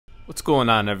What's going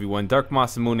on, everyone? Dark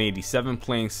Masamune 87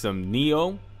 playing some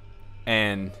Nioh,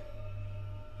 and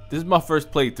this is my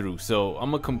first playthrough, so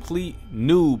I'm a complete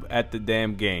noob at the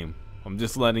damn game. I'm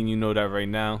just letting you know that right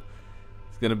now.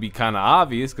 It's gonna be kind of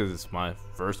obvious because it's my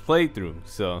first playthrough,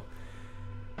 so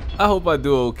I hope I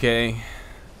do okay.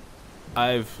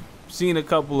 I've seen a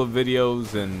couple of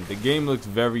videos and the game looks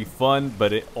very fun,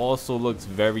 but it also looks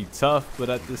very tough. But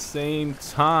at the same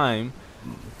time,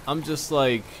 I'm just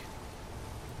like,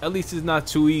 at least it's not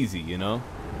too easy, you know?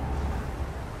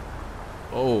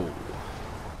 Oh.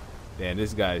 Man,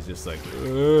 this guy's just like,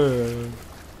 ugh.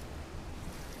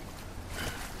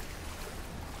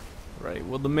 Right,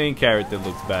 well, the main character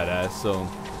looks badass, so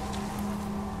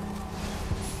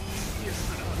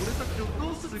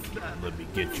let me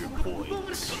get your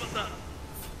points.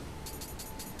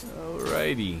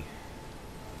 Alrighty.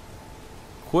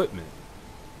 Equipment.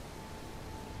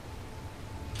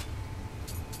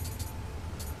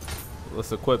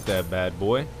 Let's equip that bad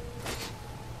boy.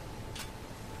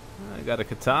 I got a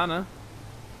katana.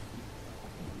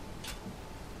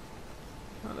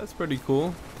 Oh, that's pretty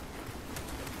cool.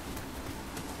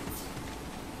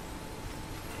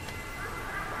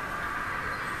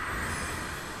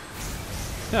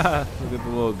 Look at the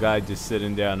little guy just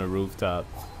sitting there on the rooftop.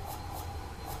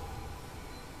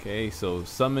 Okay, so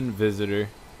summon visitor.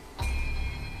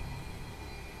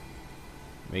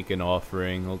 Make an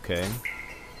offering, okay.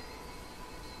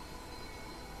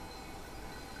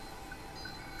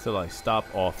 Till I stop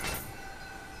offering.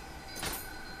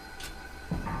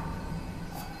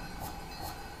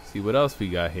 See what else we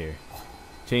got here.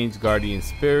 Change guardian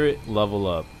spirit, level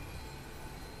up.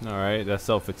 Alright, that's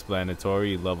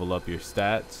self-explanatory. You level up your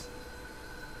stats.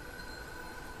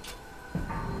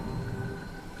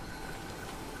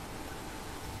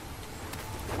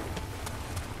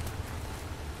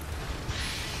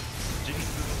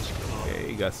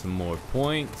 Okay, got some more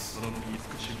points.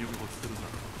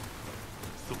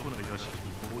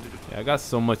 Yeah, I got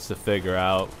so much to figure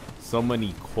out. So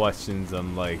many questions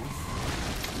I'm like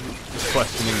just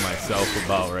questioning myself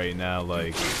about right now.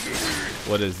 Like,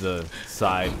 what is the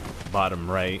side bottom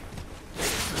right?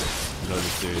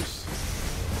 Notice there's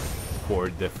 4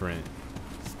 different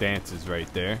stances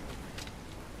right there.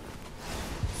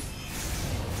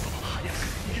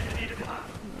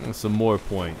 And some more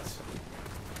points.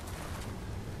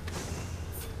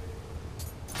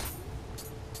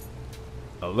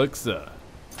 Elixir.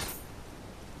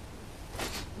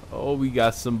 Oh, we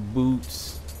got some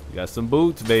boots. We got some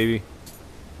boots, baby.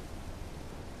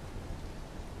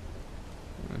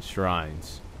 And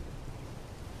shrines.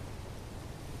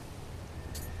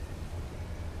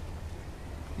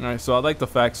 Alright, so I like the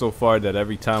fact so far that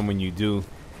every time when you do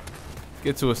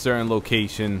get to a certain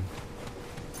location,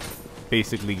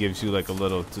 basically gives you like a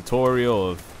little tutorial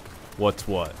of what's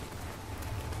what.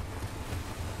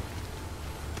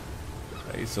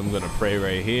 Okay, so I'm gonna pray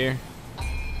right here.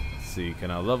 Let's see, can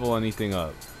I level anything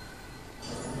up?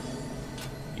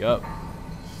 Yup.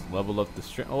 Level up the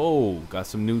strength. Oh, got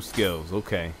some new skills.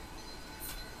 Okay.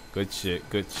 Good shit,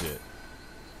 good shit.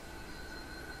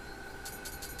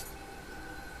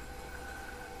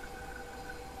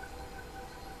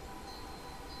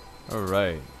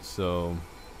 Alright, so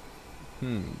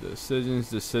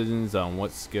decisions on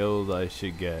what skills I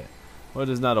should get. Well,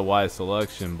 it's not a wise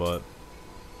selection, but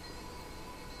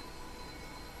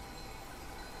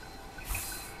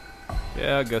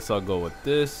yeah, I guess I'll go with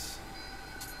this.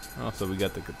 Also, we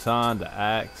got the katana, the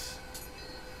axe,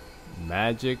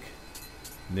 magic,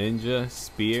 ninja,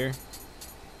 spear.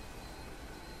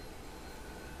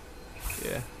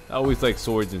 Yeah, I always like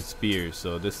swords and spears,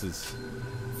 so this is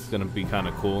gonna be kind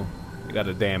of cool. We got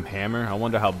a damn hammer. I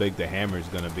wonder how big the hammer is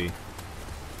gonna be.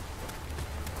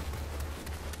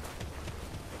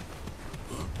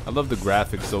 I love the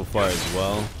graphics so far as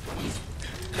well.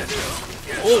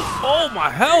 Oh my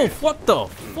health! What the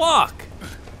fuck?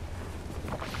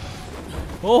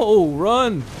 Oh,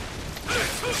 run!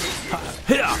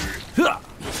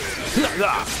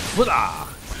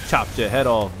 Chopped your head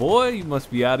off, boy. You must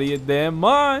be out of your damn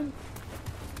mind.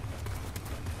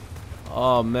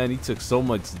 Oh man, he took so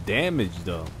much damage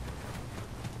though.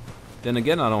 Then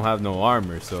again, I don't have no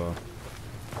armor, so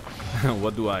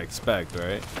what do I expect,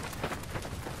 right?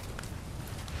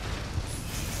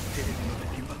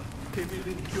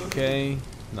 Okay,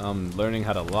 now I'm learning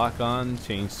how to lock on,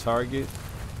 change target.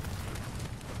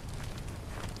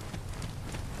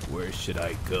 Where should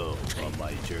I go on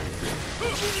my journey?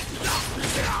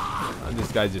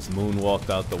 This guy just moonwalked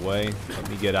out the way. Let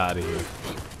me get out of here.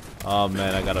 Oh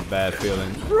man, I got a bad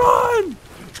feeling. Run!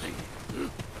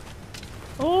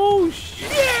 Oh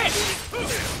shit!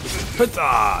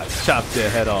 Huzzah! Chop their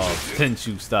head off,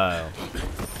 Tenshu style.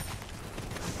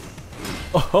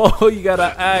 Oh, you got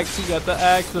an axe. You got the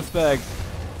axe effect.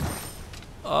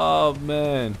 Oh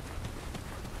man.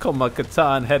 Call my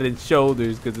Katan head and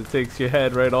shoulders because it takes your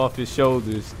head right off your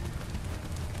shoulders.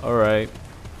 Alright.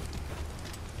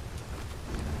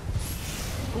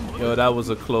 Yo, that was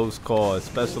a close call,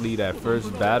 especially that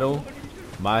first battle.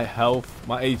 My health,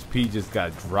 my HP just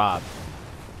got dropped.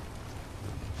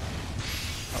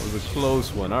 That was a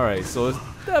close one. Alright, so it's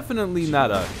definitely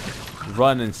not a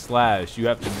run and slash. You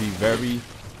have to be very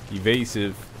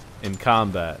evasive in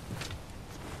combat.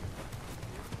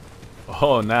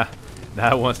 Oh, now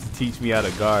it wants to teach me how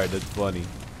to guard. That's funny.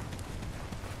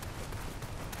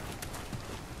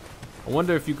 I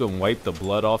wonder if you can wipe the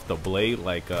blood off the blade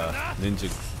like Ninja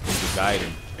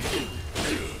Gaiden.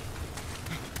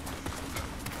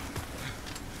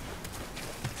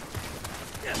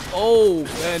 Oh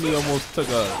man, he almost took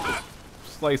a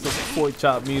slice of pork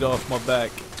chop meat off my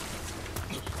back.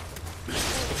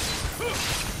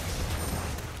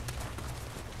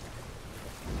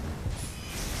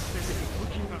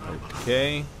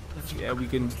 Okay, yeah, we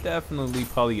can definitely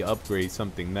probably upgrade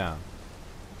something now.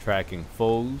 Tracking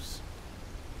foes.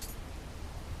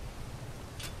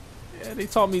 Yeah, they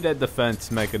taught me that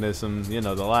defense mechanism, you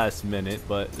know, the last minute,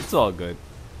 but it's all good.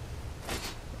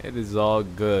 It is all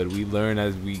good. We learn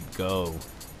as we go.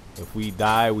 If we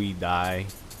die, we die.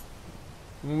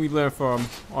 When we learn from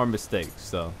our mistakes,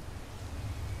 so.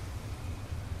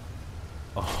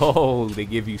 Oh, they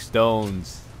give you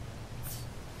stones.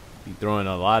 Be throwing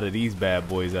a lot of these bad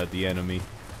boys at the enemy.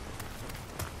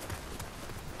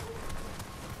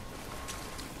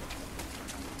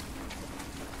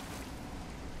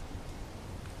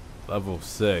 Level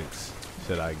 6.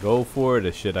 Should I go for it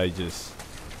or should I just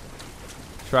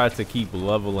try to keep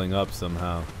leveling up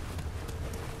somehow?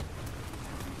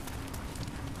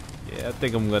 Yeah, I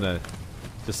think I'm gonna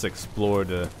just explore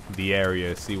the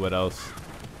area, see what else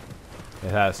it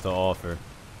has to offer.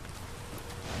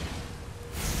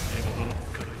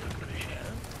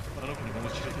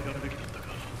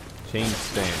 Chain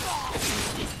stance.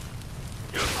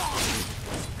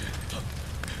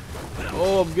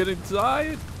 Oh, I'm getting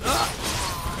tired. Ah.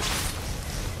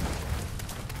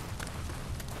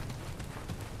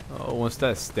 Oh, once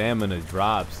that stamina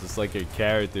drops, it's like your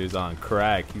character's on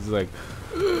crack. He's like,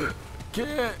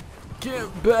 can't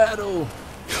battle.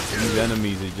 These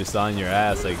enemies are just on your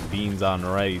ass like beans on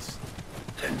rice.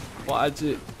 Watch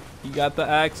it. You got the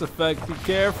axe effect. Be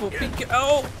careful.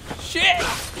 Oh, shit.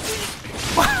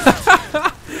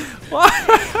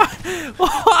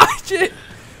 Watch it.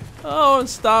 Oh, and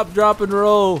stop, drop, and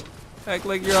roll. Act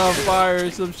like you're on fire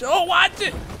or some shit. Oh, watch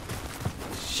it.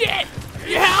 Shit.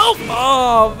 Your help.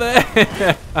 Oh,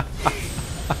 man.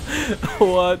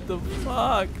 What the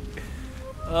fuck?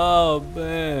 Oh,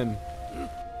 man.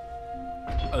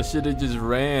 I should have just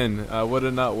ran. I would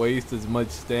have not wasted as much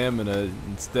stamina.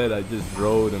 Instead, I just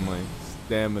rode and my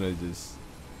stamina just...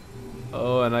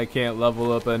 Oh, and I can't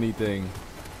level up anything.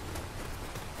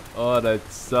 Oh, that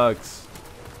sucks.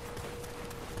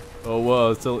 Oh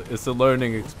well, it's a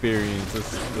learning experience.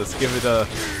 Let's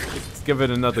give it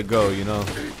another go. You know,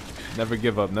 never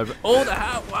give up. Never. Oh, the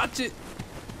hat. Watch it.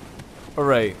 All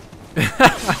right.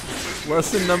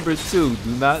 Lesson number 2: do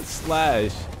not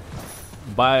slash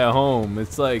by a home.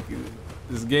 It's like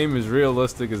this game is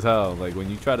realistic as hell. Like when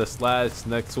you try to slash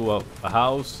next to a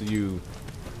house, you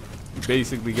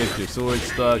basically get your sword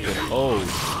stuck. And oh,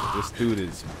 this dude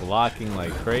is blocking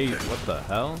like crazy. What the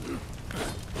hell?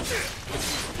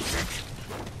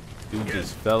 Dude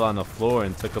just fell on the floor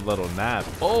and took a little nap.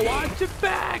 Oh, watch your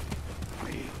back!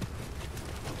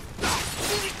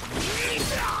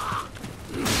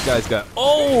 This guy's got...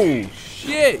 Oh,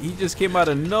 shit! He just came out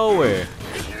of nowhere.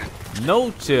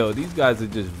 No chill. These guys are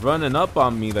just running up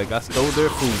on me like I stole their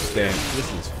food stamps. This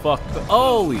is fucked up.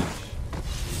 Holy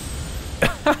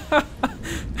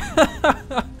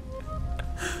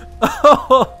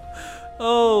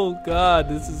oh, God,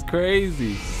 this is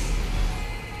crazy.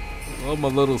 Oh, my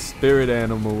little spirit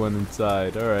animal went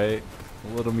inside. Alright.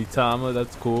 A little Mitama,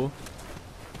 that's cool.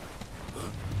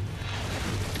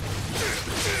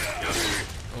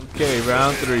 Okay,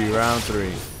 round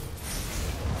 3.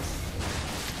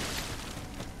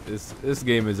 This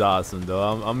game is awesome though.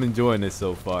 I'm enjoying this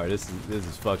so far. This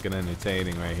is fucking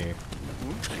entertaining right here.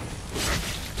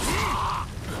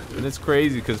 And it's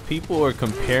crazy because people are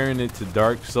comparing it to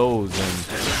Dark Souls, and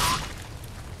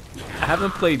I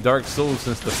haven't played Dark Souls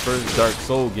since the first Dark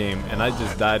Soul game, and I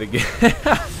just died again.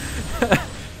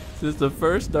 Since the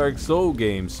first Dark Soul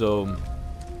game, so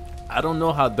I don't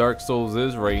know how Dark Souls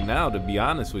is right now, to be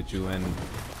honest with you, and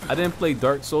I didn't play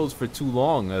Dark Souls for too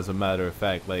long, as a matter of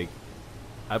fact. Like,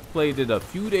 I played it a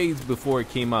few days before it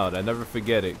came out. I never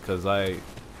forget it, because I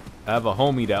have a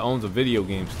homie that owns a video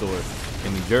game store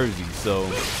in New Jersey, so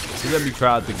he let me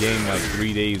try out the game like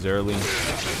 3 days early,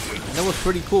 and it was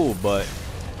pretty cool, but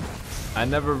I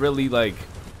never really like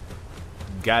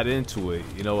got into it,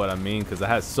 you know what I mean, because I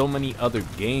had so many other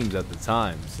games at the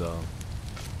time. So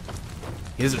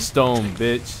here's a stone,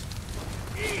 bitch.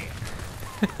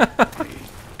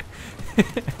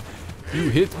 You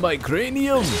hit my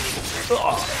cranium.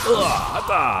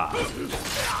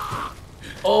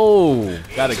 Oh,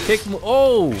 got a kick move.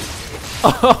 Oh.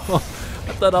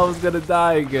 I thought I was gonna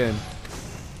die again.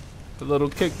 The little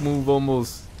kick move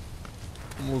almost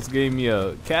gave me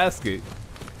a casket.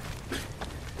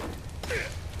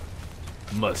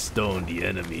 Must stone the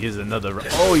enemy. Here's another.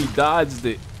 Oh, he dodged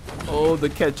it. Oh, the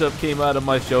ketchup came out of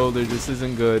my shoulder. This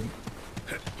isn't good.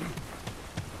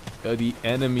 The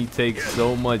enemy takes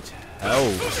so much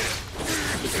health.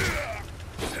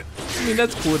 I mean,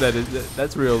 that's cool that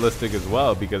that's realistic as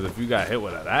well, because if you got hit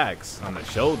with an axe on the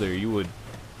shoulder, your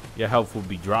health will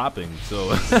be dropping.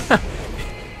 So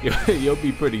you'll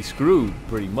be pretty screwed,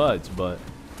 pretty much. But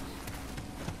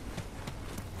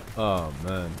oh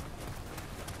man,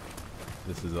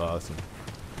 this is awesome.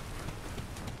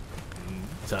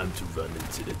 Time to run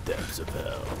into the depths of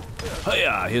hell. Oh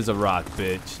yeah, here's a rock,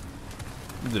 bitch.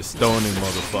 I'm just stoning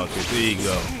motherfuckers. There you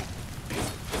go.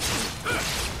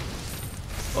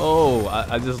 Oh,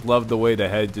 I just love the way the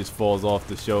head just falls off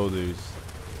the shoulders.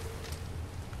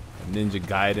 Ninja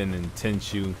Gaiden and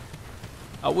Tenshu.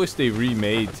 I wish they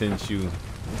remade Tenshu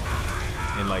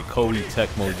in like Koei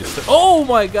Tecmo. Just oh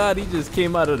my god, he just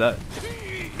came out of that.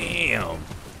 Damn,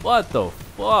 what the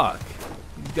fuck?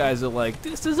 These guys are like,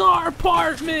 this is our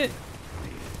apartment.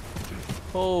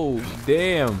 Oh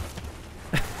damn.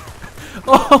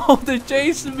 Oh, they're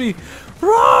chasing me.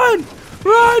 Run,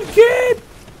 run, kid.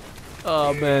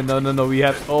 Oh man, no, we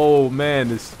have. Oh man,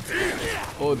 this.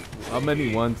 Oh, how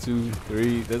many? 1, 2,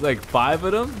 3. There's like 5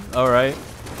 of them. All right.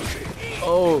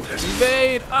 Oh,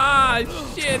 evade! Ah,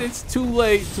 shit! It's too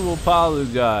late to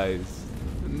apologize.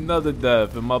 Another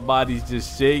death, and my body's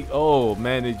just shake. Oh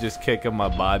man, it's just kicking my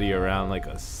body around like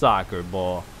a soccer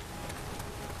ball.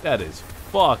 That is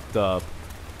fucked up.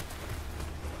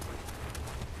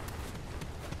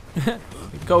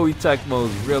 Koei Tecmo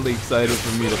is really excited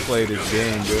for me to play this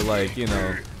game. They're like, you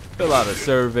know, fill out a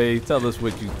survey, tell us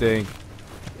what you think.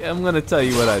 Yeah, I'm gonna tell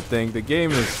you what I think. The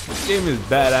game is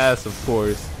badass, of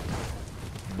course,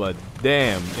 but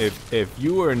damn, if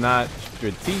you are not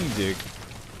strategic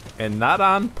and not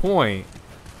on point,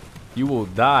 you will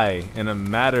die in a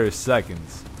matter of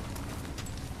seconds.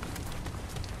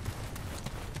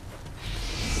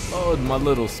 Oh, my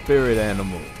little spirit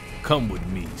animal, come with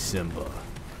me, Simba.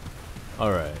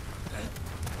 All right.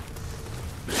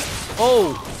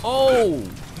 Oh,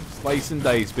 slice and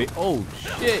dice, babe. Oh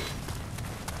shit.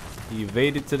 He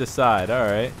evaded to the side. All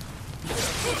right.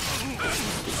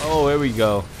 Oh, here we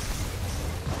go.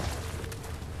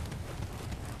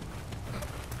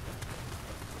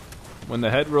 When the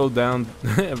head rolled down,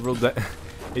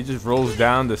 it just rolls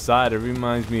down the side. It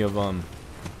reminds me of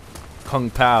Kung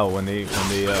Pao when they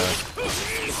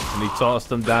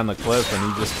tossed him down the cliff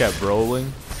and he just kept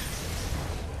rolling.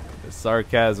 The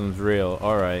sarcasm's real.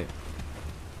 All right.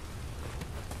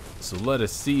 So let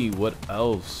us see what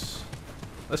else.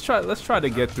 Let's try to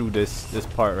get through this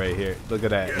part right here. Look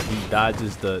at that. He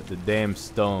dodges the damn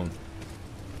stone.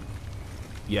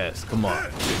 Yes, come on.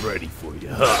 Get ready for you.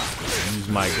 Huh. Use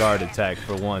my guard attack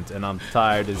for once, and I'm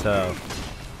tired as hell.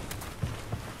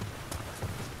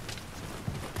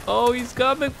 Oh, he's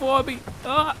coming for me.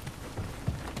 Ah.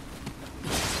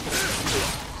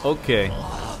 Okay.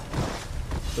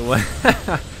 The way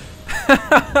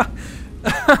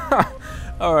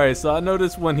Alright, so I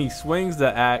noticed when he swings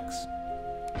the axe,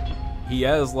 he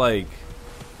has like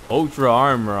ultra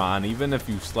armor on. Even if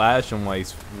you slash him while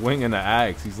he's swinging the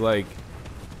axe, he's like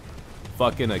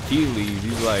fucking Achilles.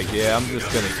 He's like, yeah, I'm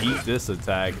just gonna eat this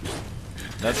attack.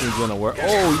 Nothing's gonna work.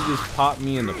 Oh, he just popped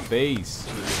me in the face.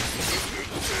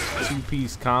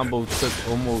 2-piece combo took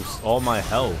almost all my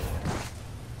health.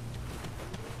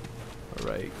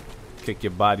 Alright, kick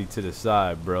your body to the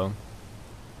side, bro.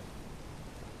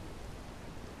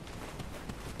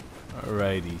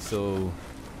 Alrighty, so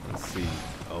let's see.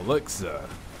 Elixir.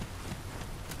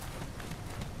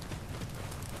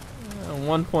 At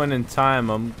one point in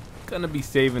time, I'm gonna be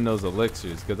saving those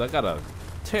elixirs because I got a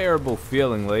terrible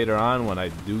feeling later on when I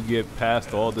do get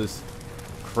past all this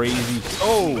crazy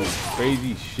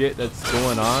shit that's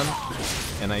going on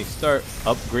and I start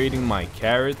upgrading my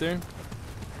character.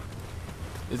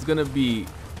 It's gonna be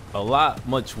a lot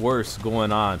much worse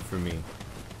going on for me.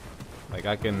 Like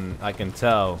I can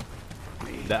tell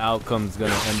the outcome's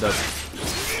gonna end up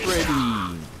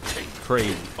pretty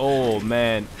crazy. Oh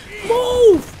man,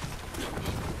 move!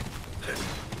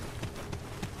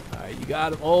 All right, you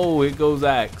got him. Oh, here goes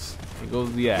axe. Here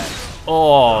goes the axe.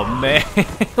 Oh man,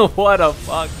 what a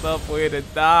fucked up way to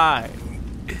die.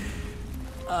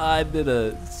 I did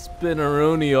a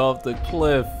spinneroonie off the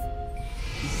cliff.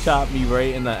 He chopped me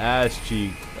right in the ass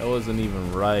cheek. That wasn't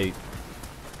even right.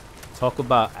 Talk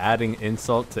about adding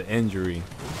insult to injury.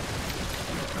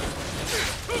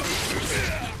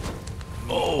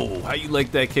 Oh, how you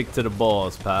like that kick to the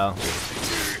balls, pal?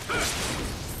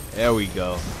 There we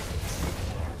go.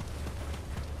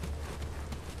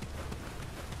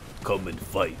 Come and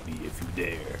fight me if you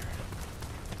dare.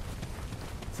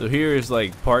 So here is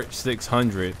like part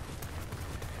 600.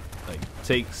 Like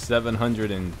take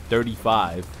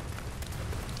 735.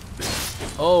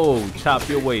 Oh, chop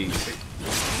your waist.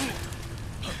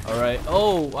 Alright.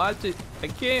 Oh, watch it. I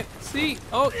can't see.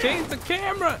 Oh, change the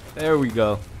camera. There we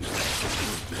go.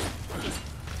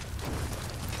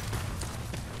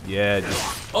 Yeah,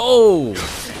 just. Oh!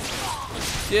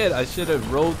 Shit, I should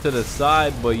have rolled to the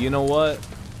side, but you know what?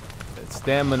 That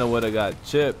stamina would have got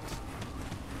chipped.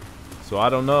 So I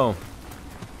don't know.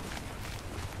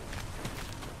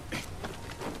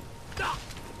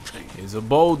 Here's a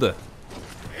boulder.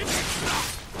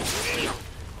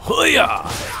 Hoo-yah!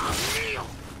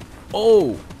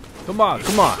 Oh, come on,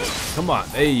 come on, come on.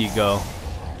 There you go.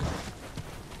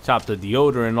 Chop the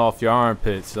deodorant off your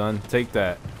armpit, son. Take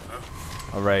that.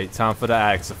 Alright, time for the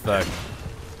axe effect.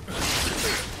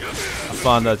 I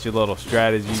found out your little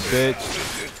strategy, bitch.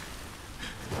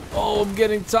 Oh, I'm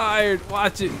getting tired.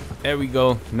 Watch it. There we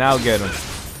go. Now get him.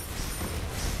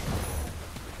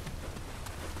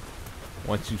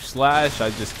 Once you slash, I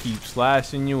just keep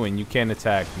slashing you and you can't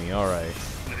attack me. Alright.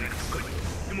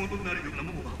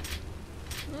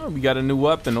 Oh, we got a new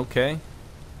weapon. Okay.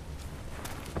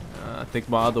 I think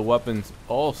my other weapons...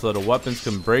 Also, the weapons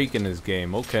can break in this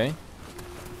game. Okay.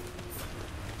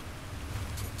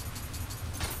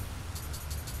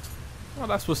 Oh,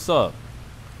 that's what's up.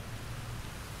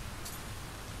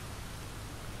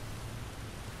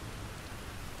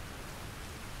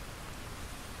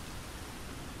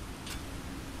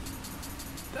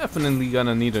 Definitely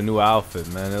gonna need a new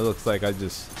outfit, man. It looks like I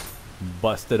just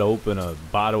busted open a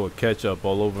bottle of ketchup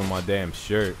all over my damn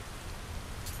shirt.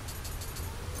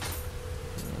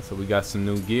 So we got some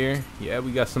new gear. Yeah,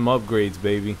 we got some upgrades,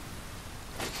 baby.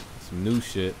 Some new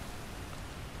shit.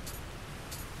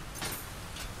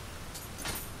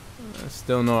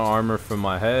 Still no armor for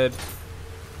my head.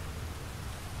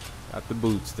 Got the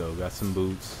boots though. Got some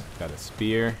boots. Got a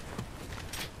spear.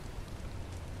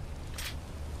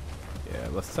 Yeah,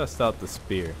 let's test out the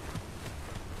spear.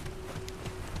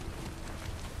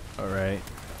 Alright.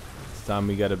 This time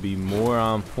we gotta be more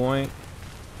on point.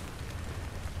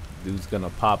 Dude's gonna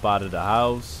pop out of the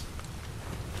house.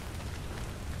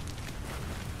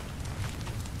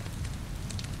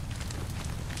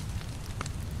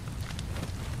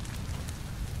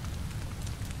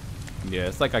 Yeah,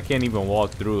 it's like I can't even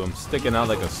walk through. I'm sticking out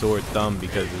like a sore thumb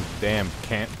because of this damn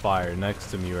campfire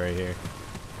next to me right here.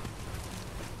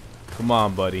 Come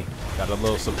on, buddy. Got a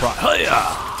little surprise. Hiya!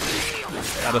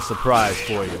 Got a surprise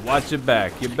for you. Watch your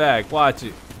back. Your back. Watch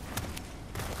it.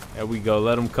 There we go.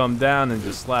 Let him come down and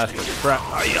just slash the crap.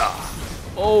 Hiya!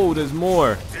 Oh, there's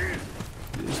more.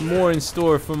 There's more in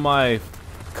store for my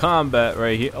combat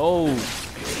right here. Oh,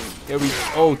 there we.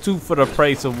 Oh, 2 for the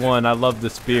price of 1. I love the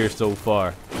spear so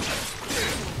far.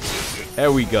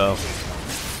 There we go.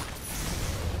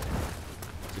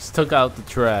 Just took out the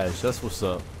trash. That's what's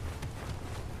up.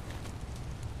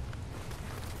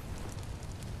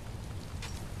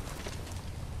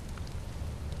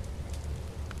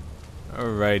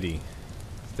 Alrighty.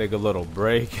 Let's take a little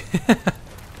break.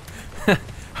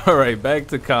 Alright, back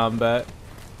to combat.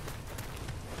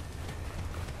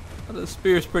 Oh, the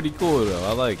spear's pretty cool though.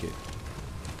 I like it.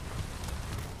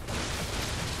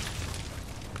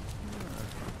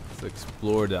 Let's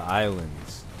explore the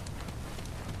islands.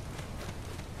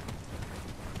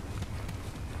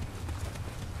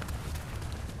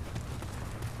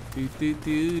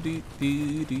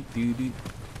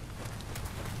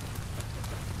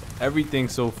 Everything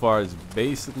so far is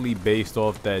basically based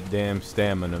off that damn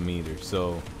stamina meter,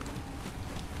 so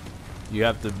you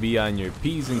have to be on your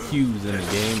P's and Q's in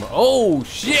the game. Oh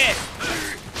shit!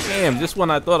 Damn, just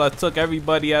when I thought I took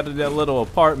everybody out of that little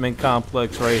apartment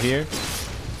complex right here,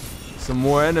 some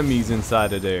more enemies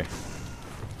inside of there.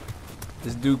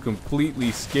 This dude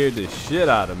completely scared the shit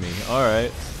out of me.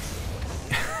 Alright.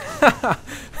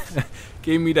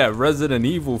 Gave me that Resident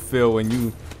Evil feel when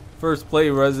you first play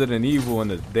Resident Evil in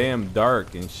the damn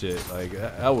dark and shit. Like,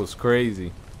 that was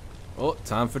crazy. Oh,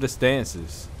 time for the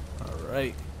stances.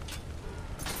 Alright.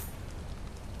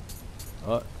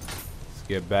 Oh, let's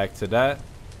get back to that.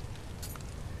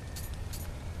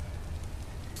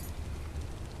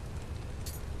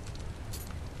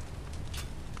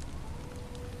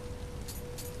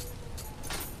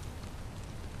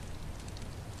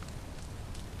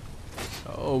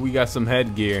 Oh, we got some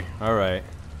headgear. Alright.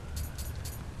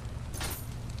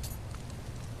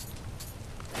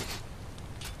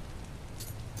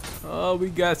 Oh, we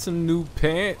got some new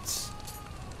pants.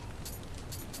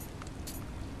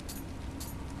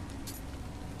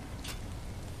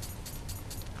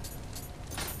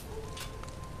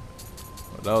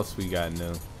 What else we got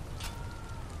new?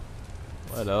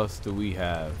 What else do we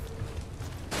have?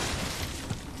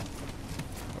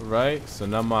 Alright, so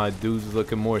now my dude's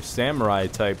looking more samurai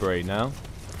type right now.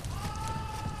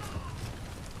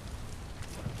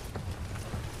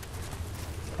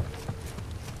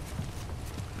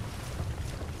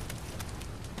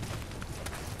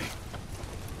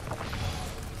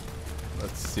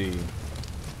 Let's see.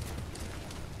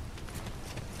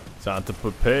 Time to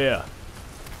prepare.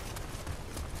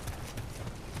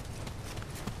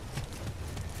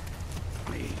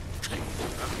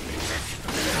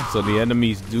 So the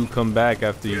enemies do come back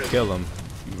after you kill them.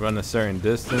 You run a certain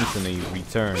distance and then you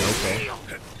return. Okay.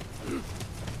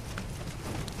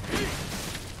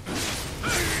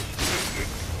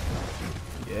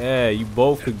 Yeah, you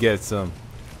both could get some.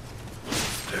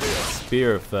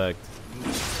 Spear effect.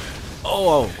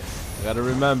 Oh, I gotta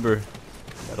remember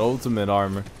that ultimate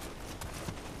armor.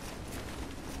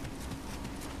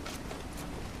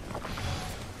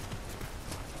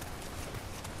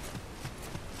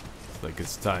 Like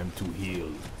it's time to heal.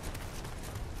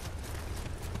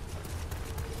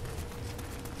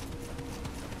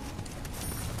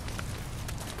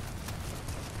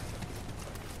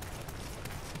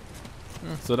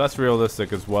 So that's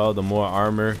realistic as well. The more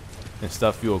armor and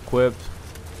stuff you equip,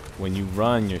 when you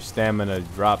run, your stamina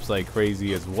drops like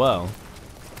crazy as well.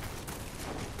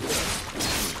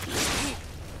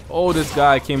 Oh, this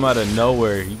guy came out of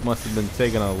nowhere. He must have been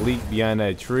taking a leak behind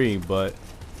that tree, but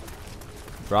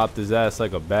dropped his ass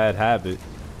like a bad habit.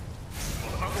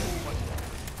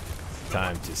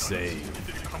 Time to save.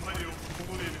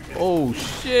 Oh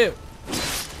shit!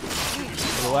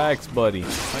 Relax, buddy.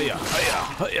 Hiya, hiya,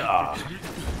 hiya.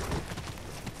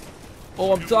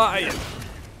 Oh, I'm dying.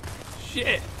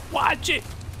 Shit, watch it.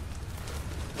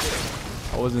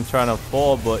 I wasn't trying to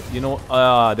fall, but you know,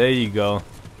 there you go.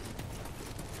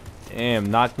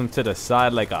 Damn, knocked him to the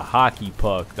side like a hockey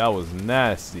puck. That was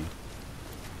nasty.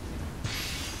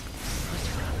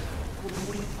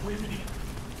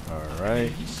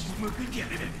 Alright. Yeah,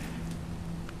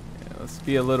 let's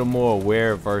be a little more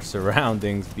aware of our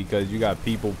surroundings because you got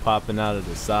people popping out of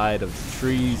the side of the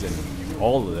trees and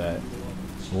all of that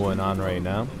going on right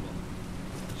now.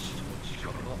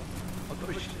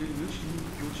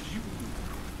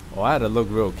 Oh, I had to look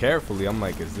real carefully. I'm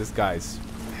like, is this guy's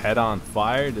head on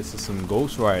fire? This is some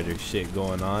Ghost Rider shit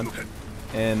going on.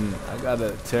 And I got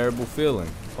a terrible feeling.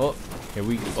 Oh, here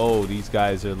we go. Oh, these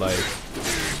guys are like,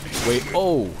 wait,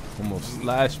 oh, almost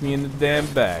slashed me in the damn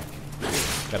back.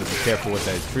 Gotta be careful with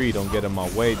that tree. Don't get in my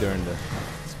way during the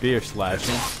spear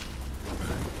slashing.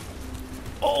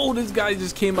 Oh, this guy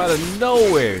just came out of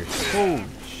nowhere. Oh,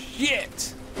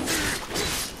 shit.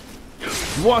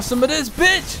 You want some of this,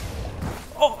 bitch?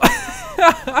 Oh,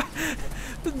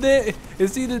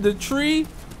 it's either the tree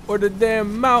or the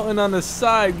damn mountain on the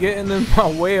side getting in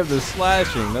my way of the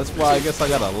slashing. That's why I guess I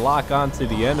gotta lock onto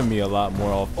the enemy a lot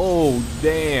more. Oh,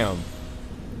 damn.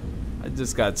 I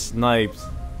just got sniped.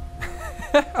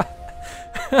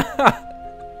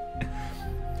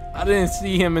 I didn't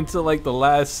see him until like the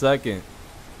last second.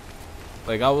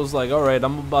 Like I was like, alright,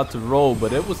 I'm about to roll,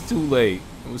 but it was too late.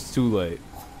 It was too late.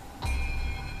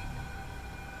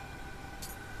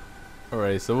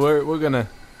 Alright, so we're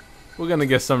gonna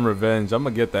get some revenge. I'm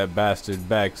gonna get that bastard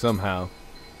back somehow.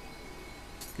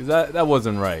 Cause that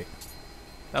wasn't right.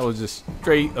 That was just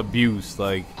straight abuse.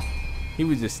 Like he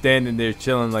was just standing there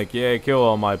chilling like, yeah, kill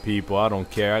all my people. I don't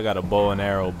care. I got a bow and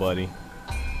arrow, buddy.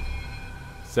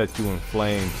 Set you in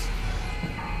flames.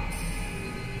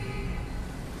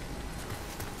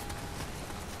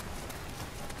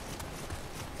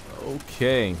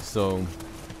 Okay, so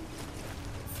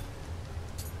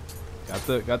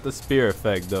got the spear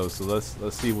effect though. So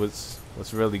let's see what's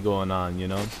really going on, you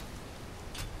know.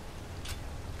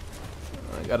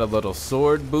 I got a little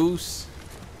sword boost.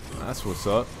 That's what's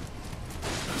up.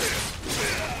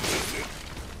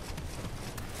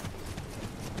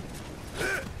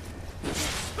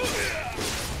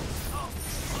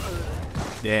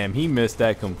 Damn, he missed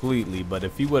that completely. But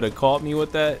if he would have caught me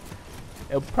with that,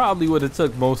 it probably would have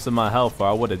took most of my health, or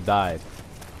I would have died.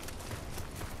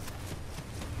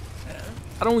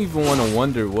 I don't even want to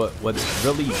wonder what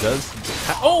really does.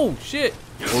 Oh shit!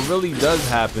 What really does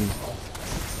happen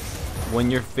when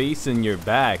you're facing your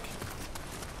back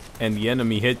and the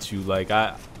enemy hits you? Like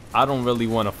I don't really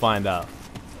want to find out.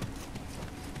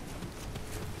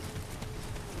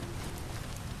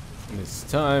 And it's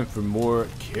time for more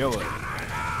killing.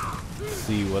 Let's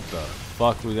see what the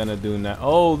fuck we're gonna do now.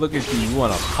 Oh, look at you! You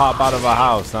want to pop out of a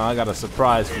house? Huh? I got a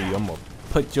surprise for you. I'm gonna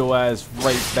put your ass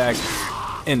right back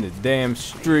in the damn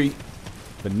street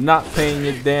for not paying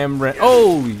your damn rent.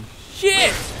 Oh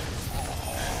shit!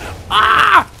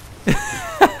 Ah!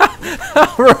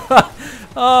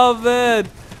 Oh man!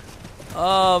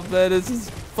 Oh man, this is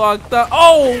fucked up.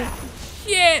 Oh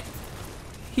shit!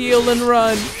 Heal and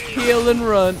run, heal and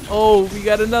run. Oh, we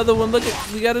got another one. Look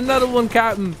at, we got another one,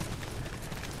 Captain.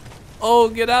 Oh,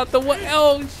 get out the way.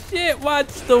 Oh shit!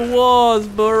 Watch the walls,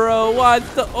 bro. Watch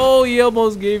the. Oh, he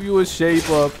almost gave you a shape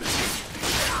up.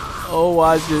 Oh,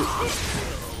 watch it.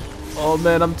 Oh,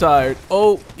 man, I'm tired.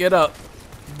 Oh, get up.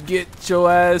 Get your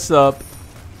ass up.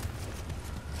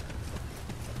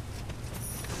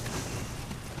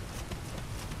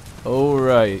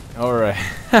 Alright, alright.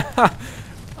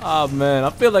 Oh, man, I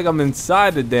feel like I'm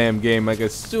inside the damn game. Like,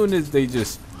 as soon as they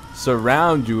just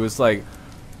surround you, it's like,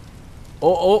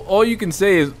 all you can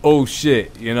say is, oh,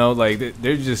 shit. You know, like,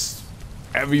 they're just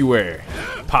everywhere.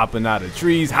 Popping out of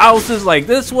trees, houses like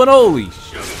this one. Holy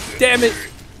shit. Damn it.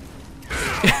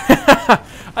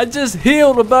 I just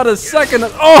healed about a second.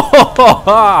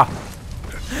 Oh,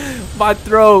 my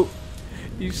throat.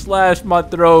 You slashed my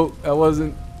throat. That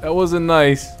wasn't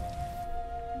nice.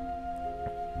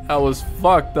 I was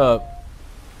fucked up.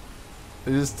 I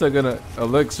just took an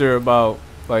elixir about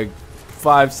like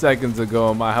 5 seconds ago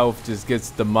and my health just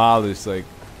gets demolished. Like,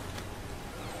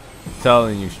 I'm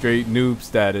telling you, straight noob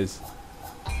status.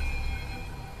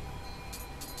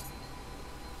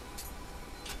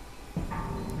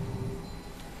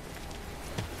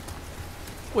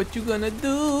 What you gonna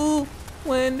do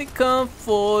when they come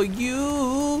for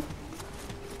you?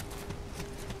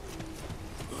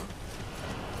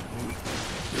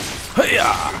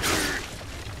 Hiya!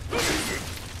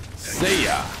 Say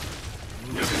ya!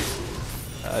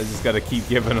 I just gotta keep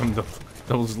giving them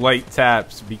those light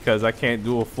taps because I can't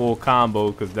do a full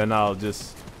combo because then I'll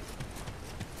just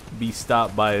be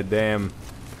stopped by a damn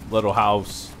little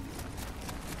house.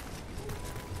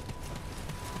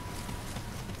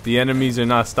 The enemies are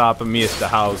not stopping me, it's the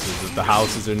houses. If the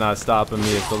houses are not stopping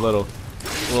me, it's the little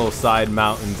side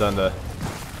mountains on the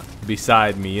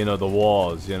beside me, you know, the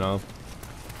walls, you know.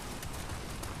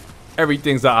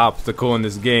 Everything's an obstacle in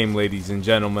this game, ladies and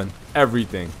gentlemen.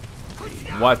 Everything.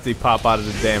 Watch they pop out of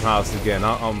the damn house again.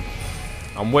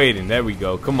 I'm waiting. There we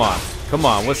go. Come on. Come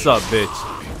on. What's up, bitch?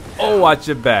 Oh, watch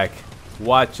your back.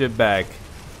 Watch your back.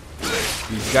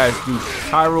 These guys do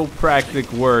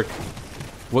chiropractic work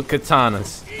with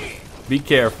katanas. Be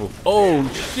careful. Oh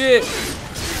shit!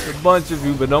 A bunch of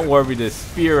you, but don't worry, the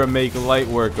spear will make light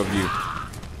work of you.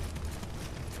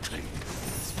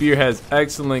 Spear has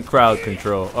excellent crowd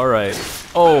control. Alright.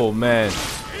 Oh man.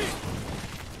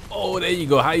 Oh, there you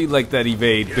go. How you like that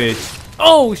evade, bitch?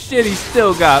 Oh shit, he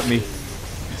still got me.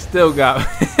 He still got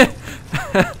me.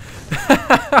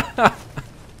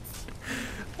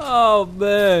 Oh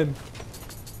man.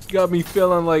 Got me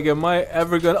feeling like, am I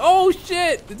ever gonna... Oh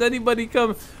shit! Is anybody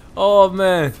come? Oh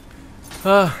man.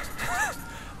 Thought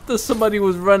somebody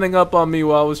was running up on me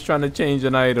while I was trying to change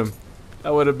an item.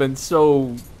 That would have been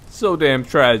so damn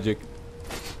tragic.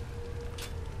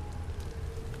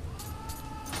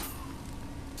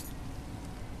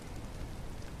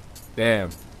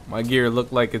 Damn, my gear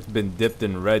looked like it's been dipped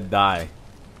in red dye.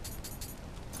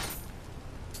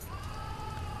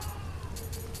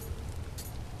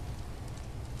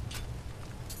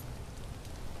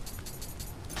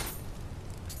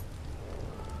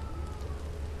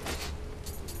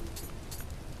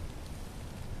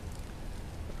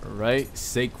 Right,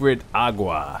 sacred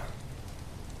agua.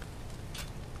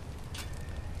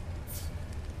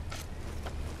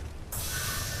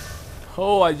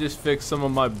 Oh, I just fixed some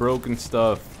of my broken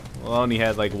stuff. Well, I only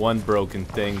had like one broken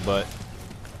thing, but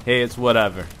hey, it's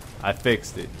whatever. I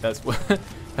fixed it. That's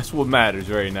what matters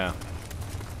right now.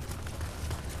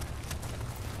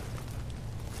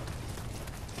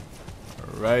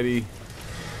 Alrighty.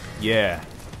 Yeah.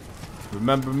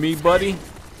 Remember me, buddy?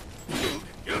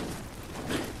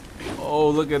 Oh,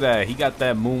 look at that. He got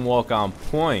that moonwalk on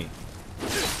point.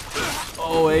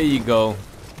 Oh, there you go.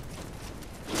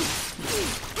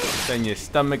 Send your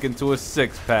stomach into a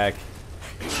six-pack.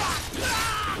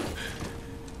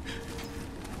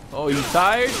 Oh, you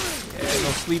tired? Yeah,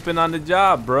 no sleeping on the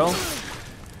job, bro. No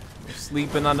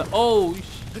sleeping on the. Oh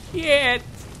shit!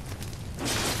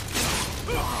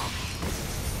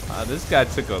 This guy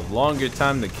took a longer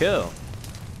time to kill.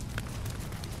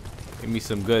 Give me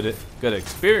some good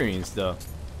experience though.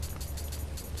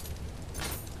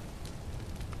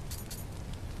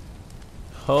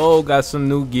 Oh, got some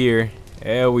new gear.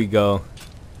 There we go.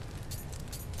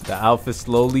 The outfit's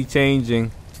slowly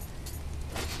changing.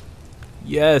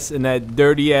 Yes, and that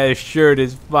dirty ass shirt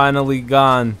is finally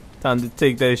gone. Time to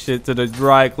take that shit to the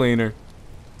dry cleaner.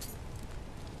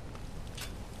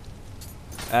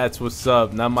 That's what's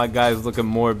up. Now my guy's looking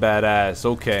more badass.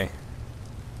 Okay.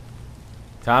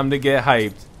 Time to get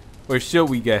hyped. Or should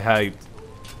we get hyped?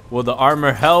 Will the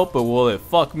armor help or will it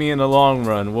fuck me in the long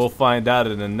run? We'll find out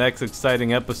in the next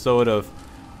exciting episode of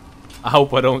I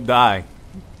Hope I Don't Die.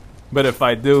 But if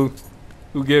I do,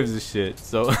 who gives a shit?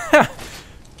 So,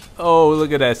 oh,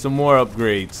 look at that. Some more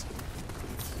upgrades.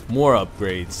 More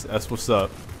upgrades. That's what's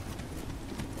up.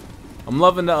 I'm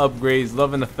loving the upgrades.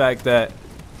 Loving the fact that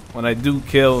when I do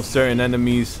kill certain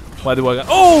enemies, why do I got...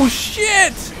 Oh,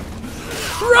 shit!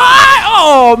 Right!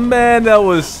 Oh, man, that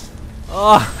was...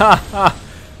 Oh,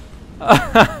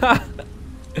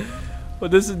 well,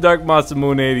 this is Dark Monster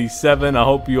Moon 87. I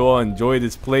hope you all enjoyed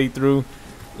this playthrough.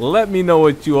 Let me know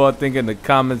what you all think in the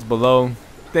comments below.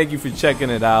 Thank you for checking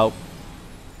it out.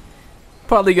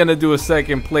 Probably gonna do a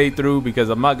second playthrough because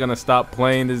I'm not gonna stop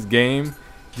playing this game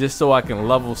just so I can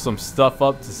level some stuff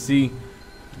up to see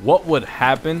what would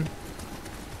happen.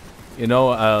 You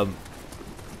know,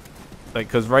 like,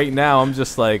 cause right now I'm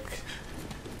just like,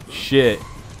 shit.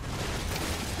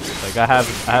 Like I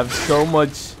have so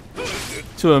much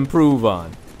to improve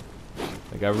on.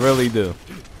 Like I really do.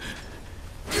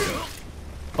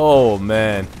 Oh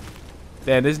man.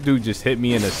 Damn, this dude just hit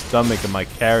me in the stomach and my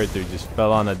character just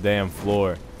fell on the damn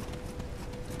floor.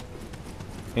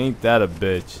 Ain't that a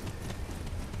bitch?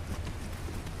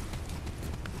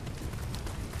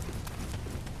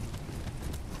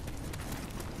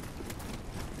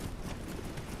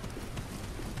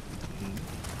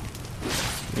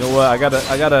 You know what? I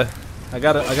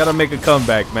gotta make a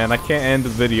comeback, man. I can't end the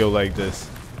video like this.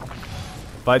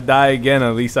 If I die again,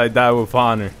 at least I die with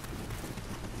honor.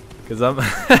 Cause I'm,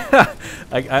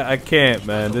 I can't,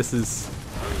 man. This is.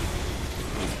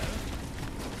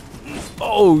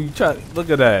 Oh, you try. Look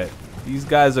at that. These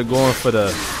guys are going for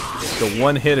the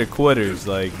one-hitter quitters.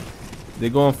 Like they're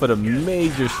going for the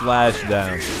major slash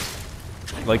down.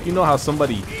 Like, you know how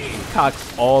somebody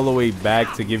cocks all the way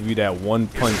back to give you that one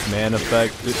punch man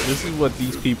effect? This is what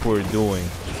these people are doing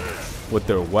with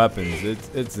their weapons.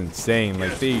 It's insane.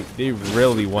 Like they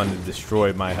really want to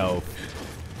destroy my health.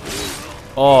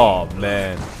 Oh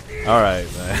man.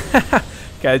 Alright, man.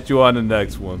 Catch you on the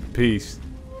next one. Peace.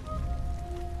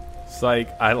 Psych,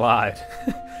 I lied.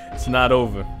 It's not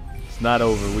over. It's not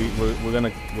over. We're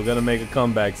gonna make a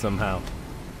comeback somehow.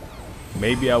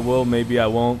 Maybe I will, maybe I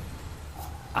won't.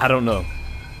 I don't know.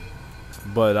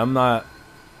 But I'm not.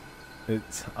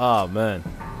 It's oh man.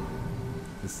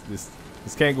 This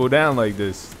can't go down like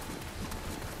this.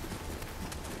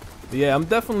 But yeah, I'm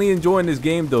definitely enjoying this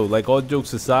game though. Like, all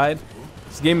jokes aside,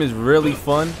 this game is really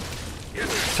fun.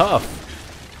 Tough,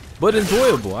 but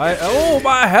enjoyable. Oh,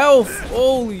 my health.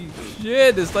 Holy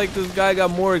shit. It's like this guy got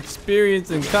more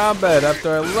experience in combat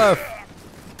after I left.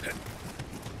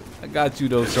 I got you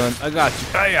though, son. I got you.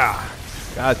 Hiya.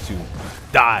 Got you.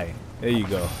 Die. There you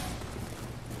go.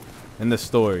 End the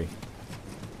story.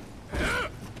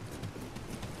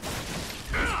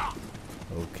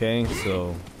 Okay,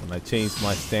 so when I change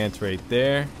my stance right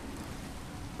there.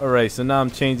 Alright, so now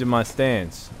I'm changing my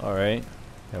stance. Alright,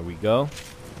 there we go.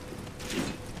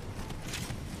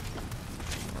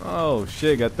 Oh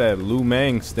shit, got that Lu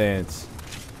Mang stance.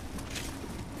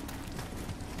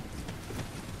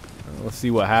 Let's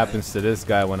see what happens to this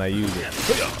guy when I use it.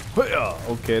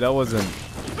 Okay, that wasn't...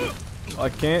 I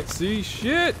can't see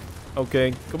shit.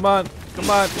 Okay, come on, come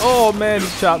on. Oh man, he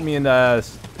chopped me in the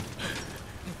ass.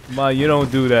 Come on, you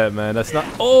don't do that, man. That's not...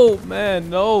 Oh man,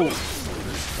 no.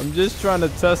 I'm just trying to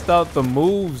test out the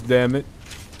moves, damn it.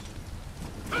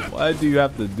 Why do you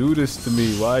have to do this to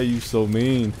me? Why are you so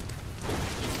mean?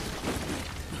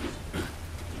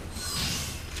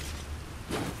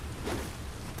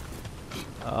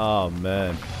 Oh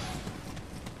man.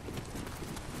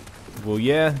 Well,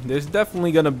 yeah, there's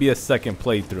definitely gonna be a second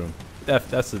playthrough.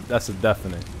 That's a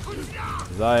definite.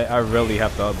 'Cause I really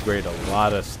have to upgrade a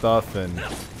lot of stuff, and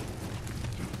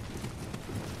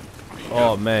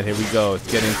oh man, here we go.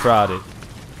 It's getting crowded,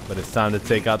 but it's time to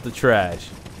take out the trash.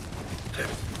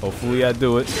 Hopefully I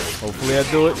do it. Hopefully I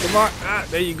do it. Come on. Ah,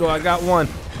 there you go. I got one.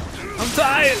 I'm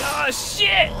tired. Oh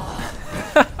shit.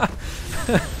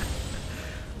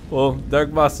 Well, Dark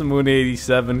Masamune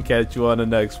 87. Catch you on the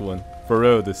next one. For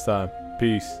real this time.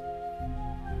 Peace.